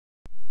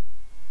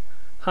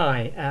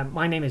Hi,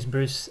 my name is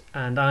Bruce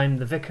and I'm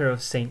the vicar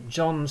of St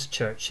John's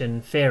Church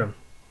in Fareham.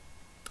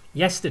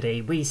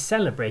 Yesterday we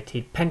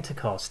celebrated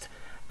Pentecost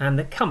and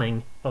the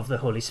coming of the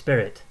Holy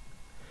Spirit.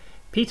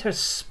 Peter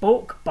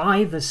spoke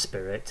by the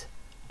Spirit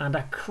and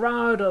a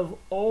crowd of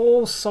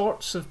all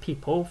sorts of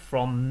people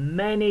from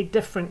many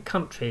different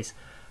countries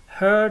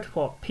heard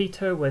what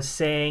Peter was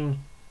saying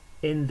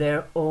in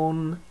their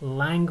own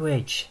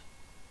language.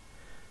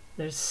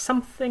 There's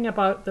something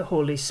about the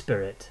Holy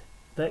Spirit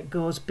that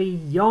goes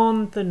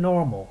beyond the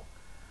normal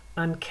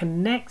and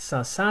connects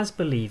us as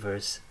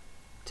believers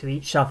to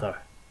each other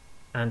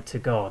and to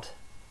God.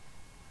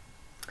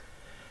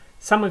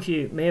 Some of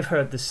you may have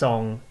heard the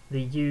song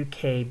The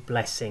UK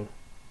Blessing.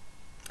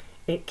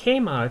 It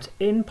came out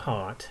in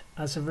part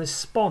as a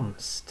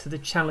response to the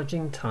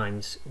challenging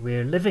times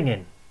we're living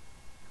in.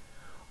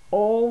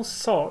 All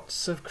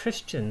sorts of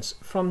Christians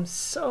from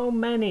so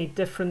many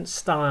different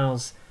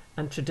styles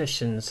and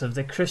traditions of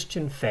the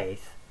Christian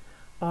faith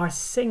are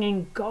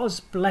singing God's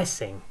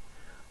blessing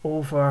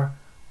over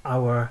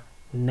our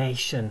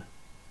nation.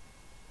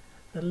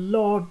 The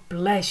Lord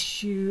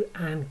bless you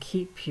and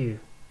keep you.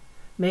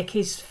 Make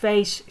his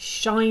face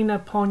shine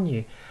upon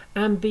you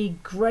and be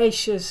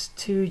gracious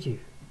to you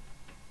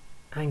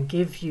and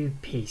give you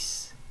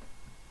peace.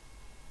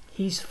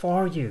 He's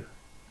for you.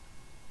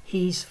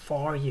 He's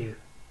for you.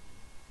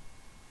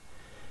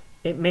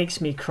 It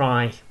makes me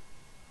cry.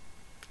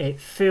 It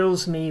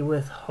fills me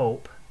with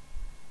hope.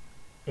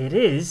 It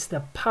is the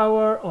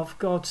power of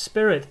God's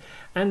Spirit,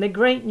 and the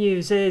great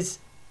news is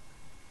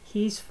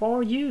he's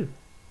for you.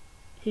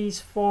 He's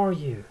for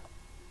you.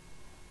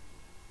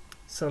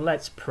 So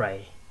let's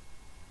pray.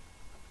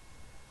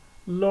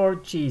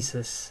 Lord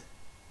Jesus,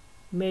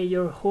 may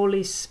your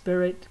Holy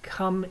Spirit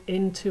come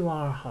into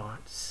our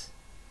hearts.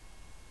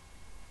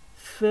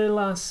 Fill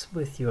us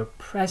with your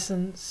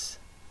presence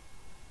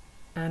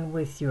and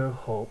with your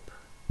hope.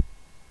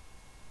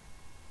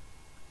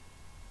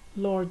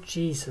 Lord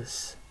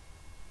Jesus,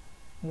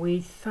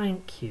 we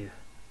thank you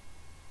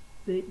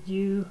that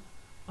you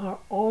are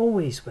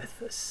always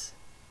with us.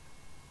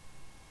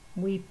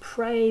 We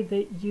pray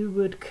that you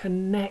would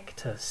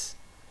connect us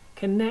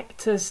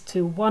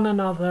to one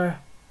another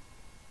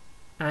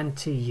and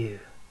to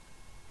you.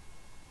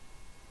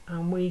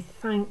 And we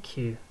thank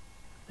you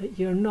that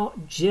you're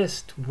not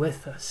just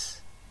with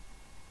us,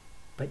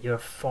 but you're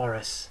for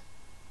us.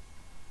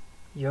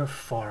 You're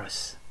for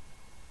us.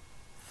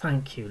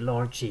 Thank you,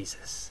 Lord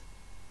Jesus.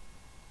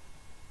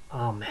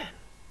 Amen.